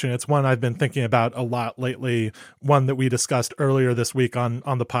interesting question. It's one I've been thinking about a lot lately. One that we discussed earlier this week on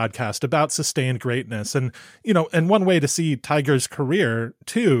the podcast about sustained greatness. And, and one way to see Tiger's career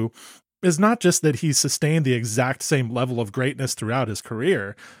too is not just that he sustained the exact same level of greatness throughout his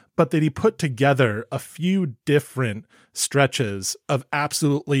career, but that he put together a few different stretches of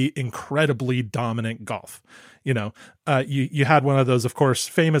absolutely incredibly dominant golf. You had one of those, of course,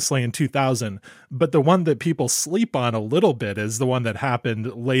 famously in 2000, but the one that people sleep on a little bit is the one that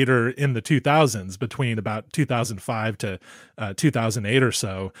happened later in the 2000s, between about 2005 to 2008 or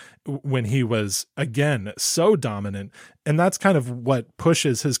so, when he was, again, so dominant. And that's kind of what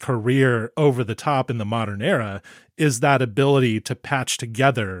pushes his career over the top in the modern era, is that ability to patch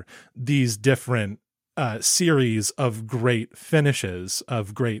together these different series of great finishes,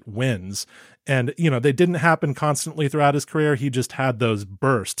 of great wins. And, they didn't happen constantly throughout his career. He just had those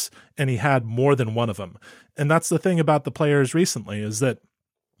bursts, and he had more than one of them. And that's the thing about the players recently, is that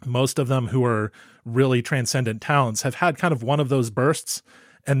most of them who are really transcendent talents have had kind of one of those bursts,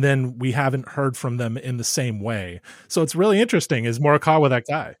 and then we haven't heard from them in the same way. So it's really interesting. Is Morikawa that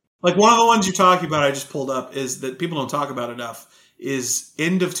guy? Like, one of the ones you're talking about, I just pulled up, is that people don't talk about enough, is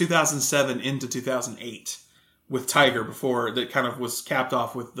end of 2007 into 2008 with Tiger, before that kind of was capped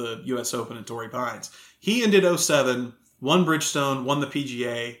off with the U.S. Open at Torrey Pines. He ended 07, won Bridgestone, won the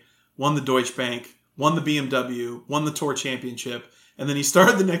PGA, won the Deutsche Bank, won the BMW, won the Tour Championship, and then he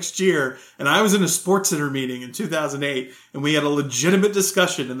started the next year, and I was in a SportsCenter meeting in 2008, and we had a legitimate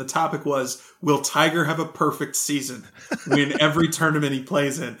discussion, and the topic was, will Tiger have a perfect season? Win every tournament he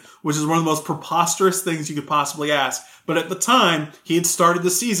plays in, which is one of the most preposterous things you could possibly ask. But at the time, he had started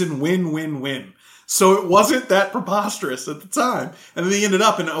the season win, win, win. So it wasn't that preposterous at the time. And then he ended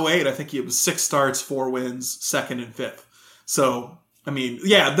up in 08. I think it was 6 starts, 4 wins, 2nd and 5th. So, I mean,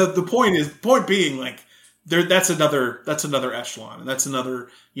 yeah, the point being, like, that's another echelon. And that's another,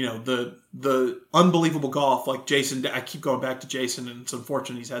 the unbelievable golf, like Jason, I keep going back to Jason, and it's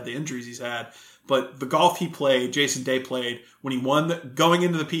unfortunate he's had the injuries he's had. But the golf he played, Jason Day played, when he won, going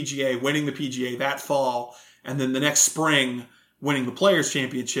into the PGA, winning the PGA that fall, and then the next spring, winning the Players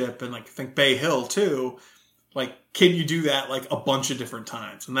Championship, and, like, I think Bay Hill too. Like, can you do that, like, a bunch of different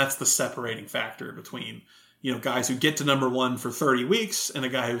times? And that's the separating factor between, guys who get to number one for 30 weeks and a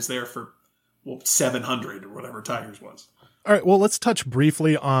guy who's there for, 700 or whatever Tiger's was. All right, well, let's touch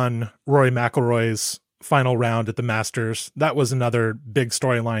briefly on Rory McIlroy's final round at the Masters. That was another big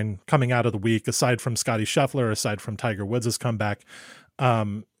storyline coming out of the week, aside from Scottie Scheffler, aside from Tiger Woods' comeback.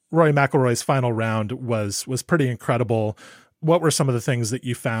 Rory McIlroy's final round was pretty incredible. What were some of the things that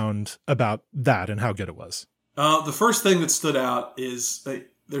you found about that and how good it was? The first thing that stood out is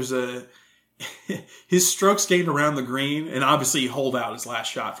his strokes gained around the green, and obviously he holed out his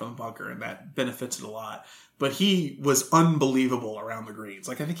last shot from the bunker, and that benefits it a lot. But he was unbelievable around the greens.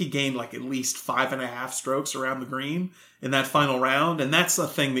 Like, I think he gained like at least 5.5 strokes around the green in that final round, and that's a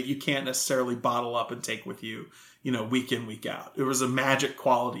thing that you can't necessarily bottle up and take with you, week in, week out. There was a magic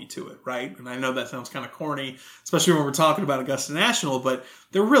quality to it, right? And I know that sounds kind of corny, especially when we're talking about Augusta National, but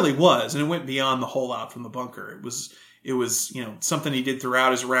there really was, and it went beyond the hole out from the bunker. It was something he did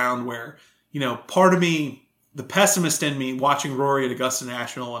throughout his round where, part of me, the pessimist in me, watching Rory at Augusta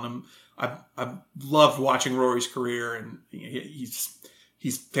National, and I've loved watching Rory's career, and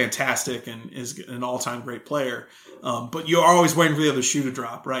he's fantastic and is an all-time great player. But you're always waiting for the other shoe to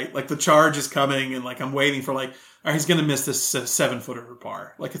drop, right? Like, the charge is coming, and, like, I'm waiting for, like, all right, he's going to miss this 7-footer for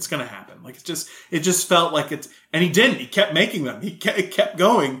par. Like, it's going to happen. Like, it just felt like it's, and he didn't. He kept making them. It kept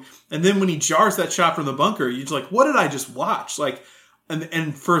going. And then when he jars that shot from the bunker, you're just like, what did I just watch? Like,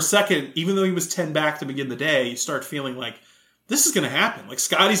 and for a second, even though he was 10 back to begin the day, you start feeling like this is going to happen. Like,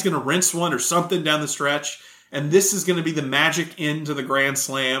 Scotty's going to rinse one or something down the stretch, and this is going to be the magic end to the Grand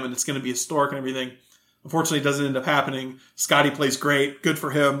Slam, and it's going to be historic and everything. Unfortunately, it doesn't end up happening. Scotty plays great. Good for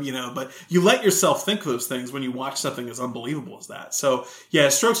him, but you let yourself think those things when you watch something as unbelievable as that. So, yeah,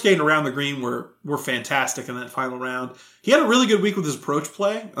 strokes gained around the green were fantastic in that final round. He had a really good week with his approach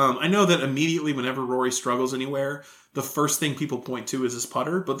play. I know that immediately whenever Rory struggles anywhere, the first thing people point to is his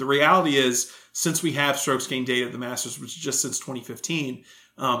putter. But the reality is, since we have strokes gained data at the Masters, which is just since 2015,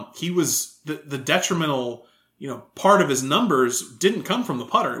 he was the detrimental part of his numbers didn't come from the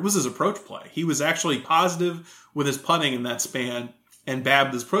putter. It was his approach play. He was actually positive with his putting in that span and bad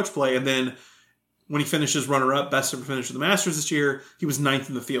with his approach play. And then when he finishes runner-up, best ever finish of the Masters this year, he was 9th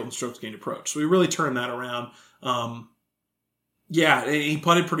in the field in strokes gained approach. So he really turned that around. He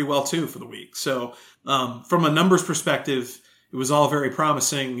putted pretty well too for the week. So from a numbers perspective, it was all very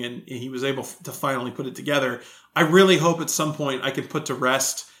promising, and he was able to finally put it together. I really hope at some point I can put to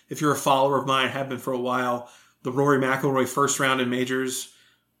rest if you're a follower of mine, have been for a while, the Rory McIlroy first round in majors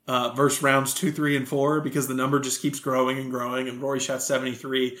versus rounds 2, 3, and 4, because the number just keeps growing and growing. And Rory shot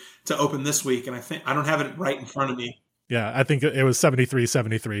 73 to open this week, and I don't have it right in front of me. Yeah, I think it was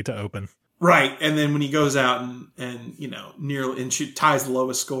 73-73 to open. Right, and then when he goes out and nearly ties the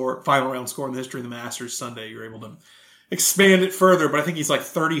lowest final round score in the history of the Masters Sunday, you're able to expand it further. But I think he's like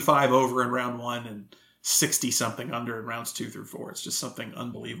 35 over in round 1 and 60 something under in rounds 2 through 4. It's just something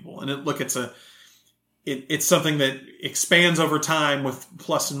unbelievable. And it's something that expands over time with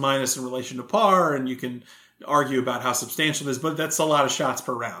plus and minus in relation to par, and you can argue about how substantial it is, but that's a lot of shots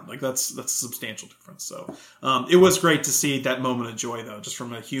per round. Like that's a substantial difference. So it was great to see that moment of joy, though, just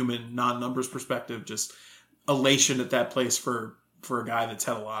from a human non-numbers perspective, just elation at that place for a guy that's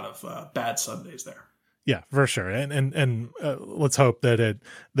had a lot of bad Sundays there. Yeah, for sure. And let's hope that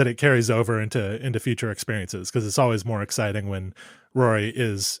it carries over into future experiences, because it's always more exciting when Rory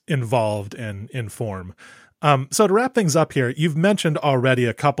is involved and in form. So to wrap things up here, you've mentioned already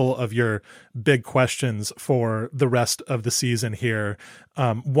a couple of your big questions for the rest of the season here.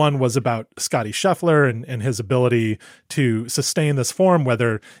 One was about Scottie Scheffler and his ability to sustain this form,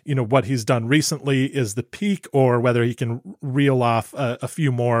 whether, what he's done recently is the peak, or whether he can reel off a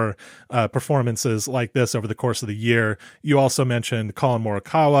few more performances like this over the course of the year. You also mentioned Colin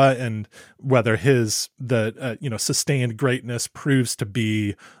Morikawa and whether the sustained greatness proves to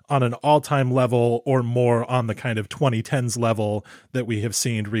be on an all-time level or more on the kind of 2010s level that we have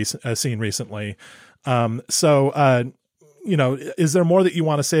seen recently. Is there more that you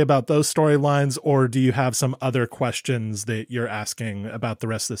want to say about those storylines, or do you have some other questions that you're asking about the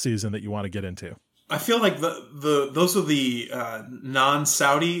rest of the season that you want to get into? I feel like those are the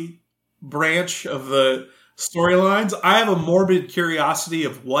non-Saudi branch of the storylines. I have a morbid curiosity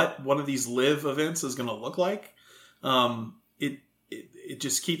of what one of these live events is going to look like. It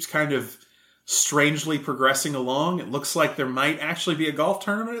just keeps kind of strangely progressing along. It looks like there might actually be a golf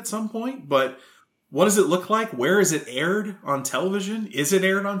tournament at some point, but what does it look like? Where is it aired on television? Is it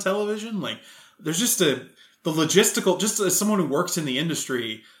aired on television? Like, there's just the logistical, just as someone who works in the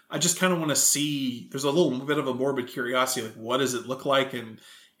industry, I just kind of want to see, there's a little bit of a morbid curiosity, like, what does it look like? And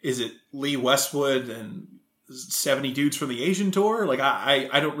is it Lee Westwood and 70 dudes from the Asian tour? Like,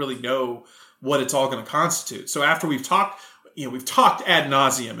 I don't really know what it's all going to constitute. So after we've talked ad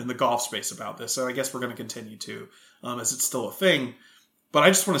nauseum in the golf space about this, so I guess we're going to continue to, as it's still a thing. But I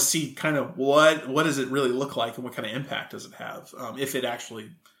just want to see kind of what does it really look like, and what kind of impact does it have if it actually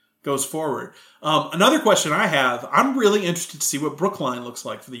goes forward. Another question I have, I'm really interested to see what Brookline looks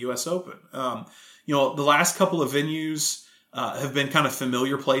like for the U.S. Open. The last couple of venues have been kind of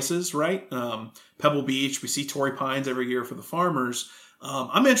familiar places, right? Pebble Beach, we see Torrey Pines every year for the Farmers.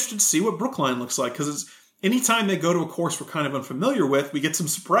 I'm interested to see what Brookline looks like, because anytime they go to a course we're kind of unfamiliar with, we get some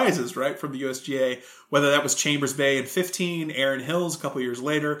surprises, right, from the USGA, whether that was Chambers Bay in 2015, Erin Hills a couple of years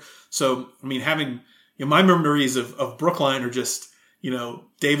later. So, I mean, having, my memories of Brookline are just,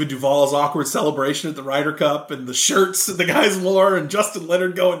 David Duval's awkward celebration at the Ryder Cup and the shirts that the guys wore and Justin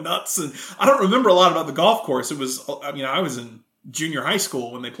Leonard going nuts. And I don't remember a lot about the golf course. It was, I was in junior high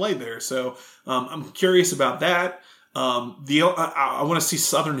school when they played there. So I'm curious about that. I want to see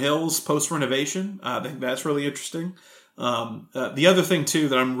Southern Hills post-renovation. I think that's really interesting. The other thing, too,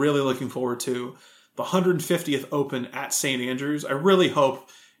 that I'm really looking forward to, the 150th Open at St. Andrews, I really hope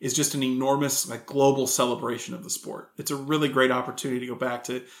is just an enormous global celebration of the sport. It's a really great opportunity to go back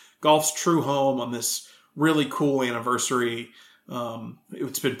to golf's true home on this really cool anniversary.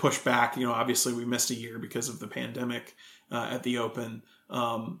 It's been pushed back. Obviously we missed a year because of the pandemic at the Open.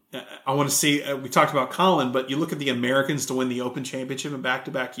 I want to see, we talked about Colin, but you look at the Americans to win the Open Championship in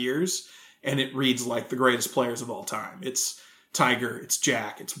back-to-back years, and it reads like the greatest players of all time. It's Tiger, it's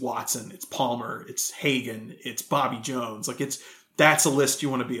Jack, it's Watson, it's Palmer, it's Hagen, it's Bobby Jones. That's a list you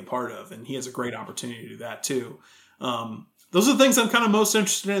want to be a part of, and he has a great opportunity to do that too. Those are the things I'm kind of most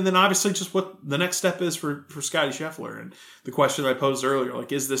interested in. And then obviously just what the next step is for Scottie Scheffler. And the question that I posed earlier,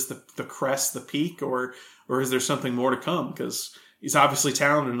 is this the crest, the peak, or is there something more to come? Because he's obviously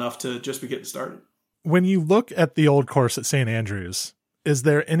talented enough to just be getting started. When you look at the old course at St. Andrews, is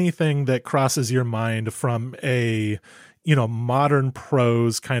there anything that crosses your mind from a, modern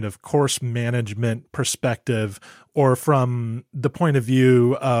pros kind of course management perspective, or from the point of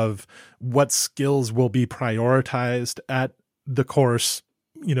view of what skills will be prioritized at the course,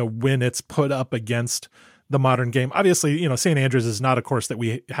 when it's put up against the modern game? Obviously, St. Andrews is not a course that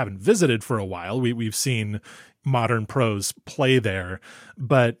we haven't visited for a while. We've seen modern pros play there,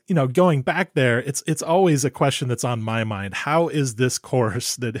 but going back there, it's always a question that's on my mind. How is this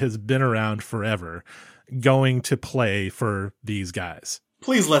course that has been around forever going to play for these guys?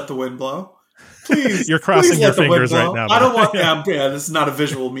 Please let the wind blow. Please. You're crossing your fingers right now. I don't want. This is not a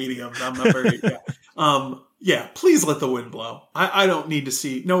visual medium. I'm not very. Please let the wind blow. I don't need to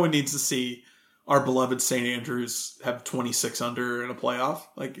see. No one needs to see our beloved St. Andrews have 26 under in a playoff.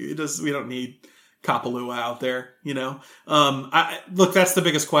 Like it does. We don't need Kapalua out there. Look, that's the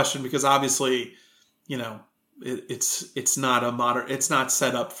biggest question because obviously, it's not it's not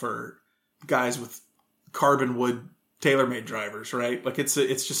set up for guys with carbon wood TaylorMade drivers, right? Like it's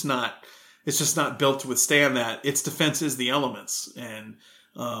just not built to withstand that. Its defense is the elements, and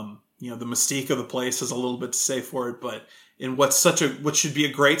the mystique of the place has a little bit to say for it. But in what should be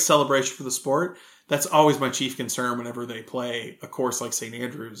a great celebration for the sport, that's always my chief concern whenever they play a course like St.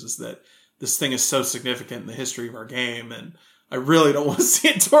 Andrews, is that this thing is so significant in the history of our game, and I really don't want to see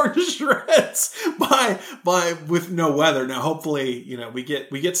it torn to shreds with no weather. Now, hopefully, we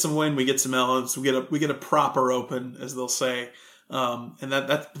get some wind, we get some elements, we get a proper open, as they'll say, and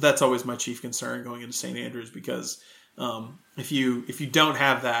that's always my chief concern going into St. Andrews, because if you don't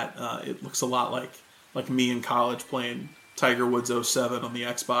have that, it looks a lot like me in college playing Tiger Woods 07 on the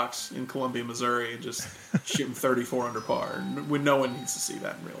Xbox in Columbia, Missouri, and just shooting 34 under par. When no one needs to see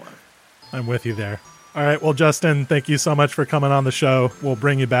that in real life. I'm with you there. All right. Well, Justin, thank you so much for coming on the show. We'll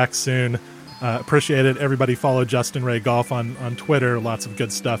bring you back soon. Appreciate it. Everybody follow Justin Ray Golf on Twitter. Lots of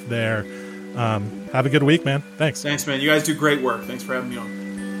good stuff there. Have a good week, man. Thanks. Thanks, man. You guys do great work. Thanks for having me on.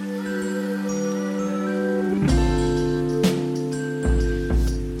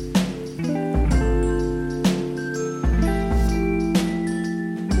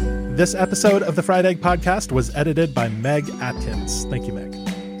 This episode of the Fried Egg Podcast was edited by Meg Atkins. Thank you, Meg.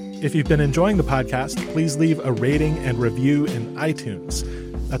 If you've been enjoying the podcast, please leave a rating and review in iTunes.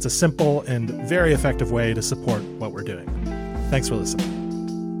 That's a simple and very effective way to support what we're doing. Thanks for listening.